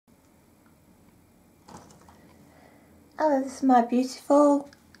Oh, this is my beautiful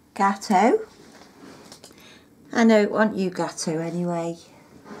gatto. I know it wasn't you gatto anyway.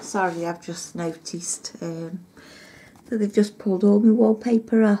 Sorry, I've just noticed that they've just pulled all my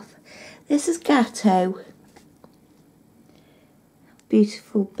wallpaper off. This is gatto.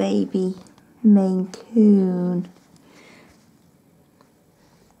 Beautiful baby Maine Coon.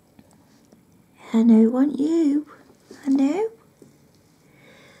 I know it wasn't you. I know.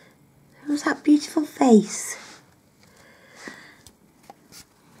 Who's that beautiful face?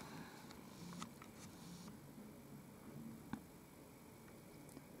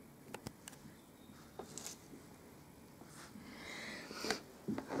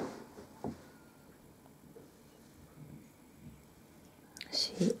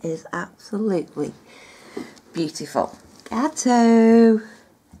 She is absolutely beautiful. Gatto.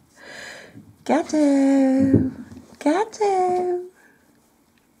 Gatto. Gatto.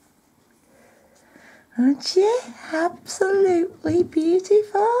 Aren't you absolutely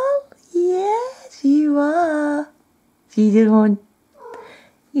beautiful? Yes, you are. You don't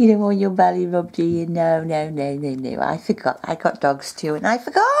want your belly rubbed, do you? No, no, no, no, no. I forgot. I got dogs too, and I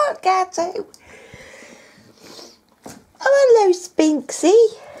forgot, Gatto. Oh, hello, Spinksy.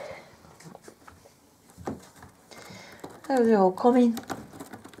 Oh, they're all coming.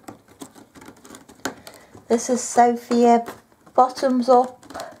 This is Sophia, bottoms up.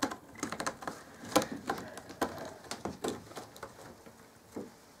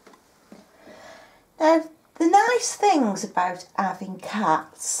 Now, the nice things about having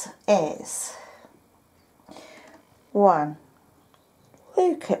cats is, one,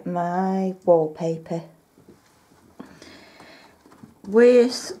 look at my wallpaper.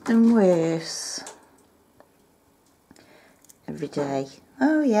 Worse and worse every day.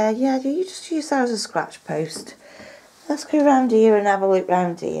 Oh yeah, you just use that as a scratch post. Let's go round here and have a look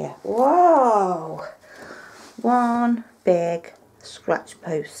round here. Whoa! One big scratch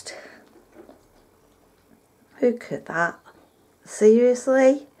post. Look at that.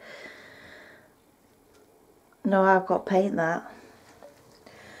 Seriously? No, I've got to paint that.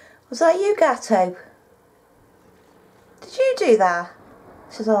 Was that you, Gatto? Did you do that?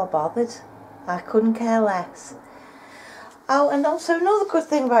 She's all bothered. I couldn't care less. Oh, and also another good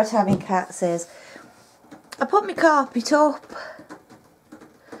thing about having cats is I put my carpet up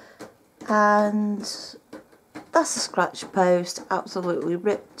and that's a scratch post, absolutely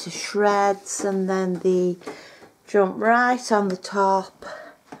ripped to shreds, and then they jump right on the top.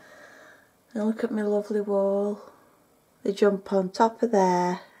 And look at my lovely wall. They jump on top of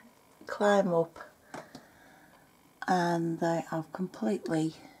there, climb up, and they have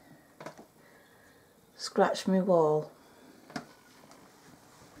completely scratched my wall.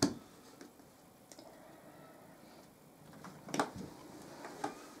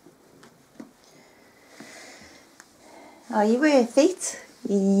 Are you worth it?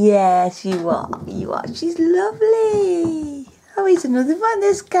 Yes, you are. You are. She's lovely. Oh, here's another one.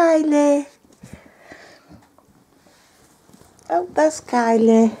 There's Kylie. Oh, that's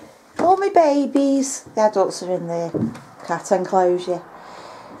Kylie. All my babies. The adults are in the cat enclosure.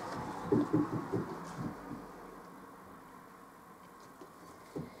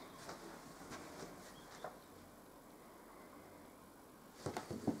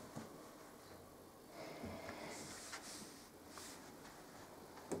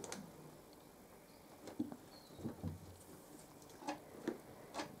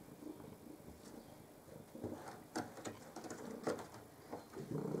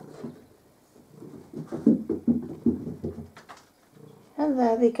 And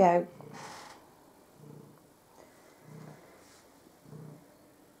there we go.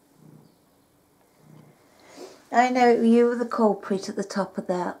 I know you were the culprit at the top of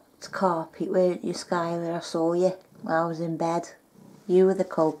that carpet, weren't you, Skylar? I saw you when I was in bed. You were the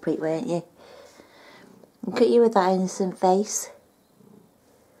culprit, weren't you? Look at you with that innocent face.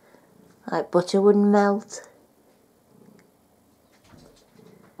 Like butter wouldn't melt.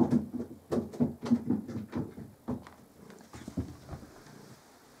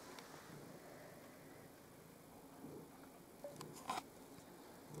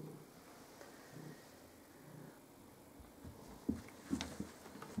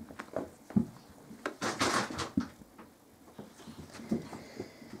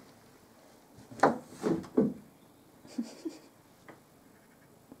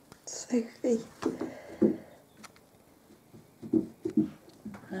 Sophie.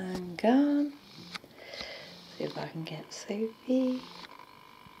 I'm gone. See if I can get Sophie.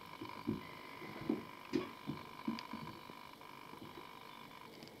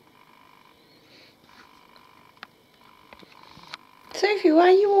 Sophie, why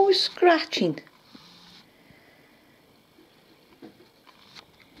are you always scratching?